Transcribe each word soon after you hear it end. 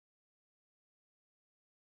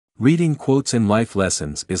Reading quotes in life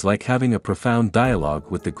lessons is like having a profound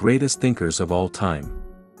dialogue with the greatest thinkers of all time.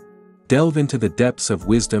 Delve into the depths of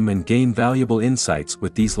wisdom and gain valuable insights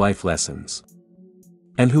with these life lessons.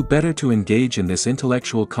 And who better to engage in this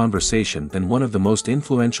intellectual conversation than one of the most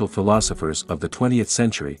influential philosophers of the 20th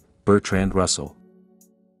century, Bertrand Russell.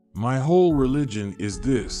 My whole religion is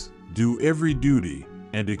this: do every duty,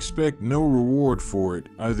 and expect no reward for it,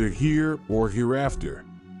 either here or hereafter.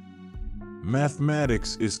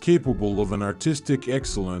 Mathematics is capable of an artistic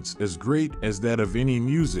excellence as great as that of any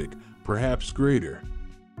music, perhaps greater.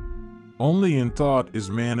 Only in thought is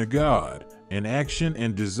man a god. In action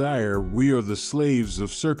and desire we are the slaves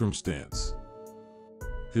of circumstance.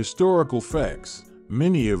 Historical facts,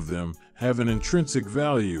 many of them, have an intrinsic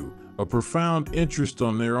value, a profound interest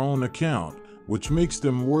on their own account, which makes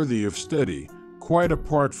them worthy of study, quite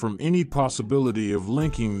apart from any possibility of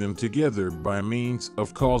linking them together by means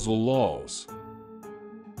of causal laws.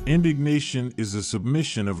 Indignation is a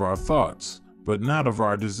submission of our thoughts, but not of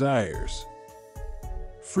our desires.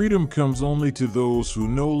 Freedom comes only to those who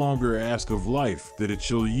no longer ask of life that it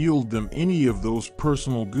shall yield them any of those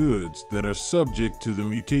personal goods that are subject to the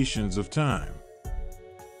mutations of time.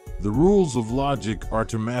 The rules of logic are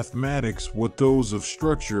to mathematics what those of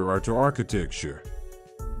structure are to architecture.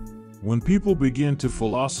 When people begin to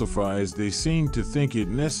philosophize, they seem to think it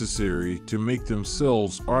necessary to make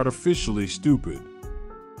themselves artificially stupid.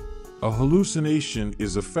 A hallucination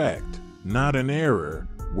is a fact, not an error.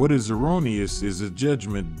 What is erroneous is a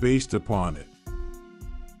judgment based upon it.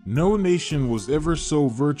 No nation was ever so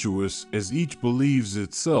virtuous as each believes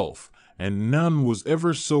itself, and none was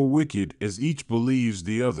ever so wicked as each believes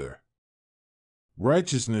the other.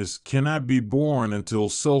 Righteousness cannot be born until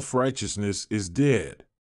self-righteousness is dead.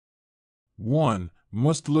 One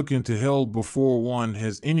must look into hell before one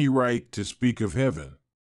has any right to speak of heaven.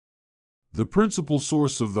 The principal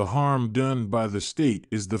source of the harm done by the state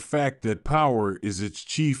is the fact that power is its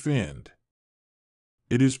chief end.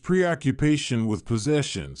 It is preoccupation with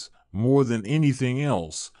possessions, more than anything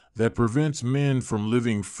else, that prevents men from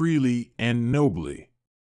living freely and nobly.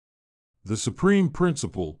 The supreme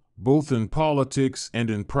principle, both in politics and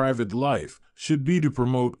in private life, should be to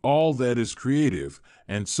promote all that is creative,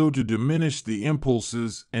 and so to diminish the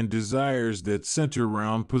impulses and desires that center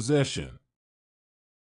around possession.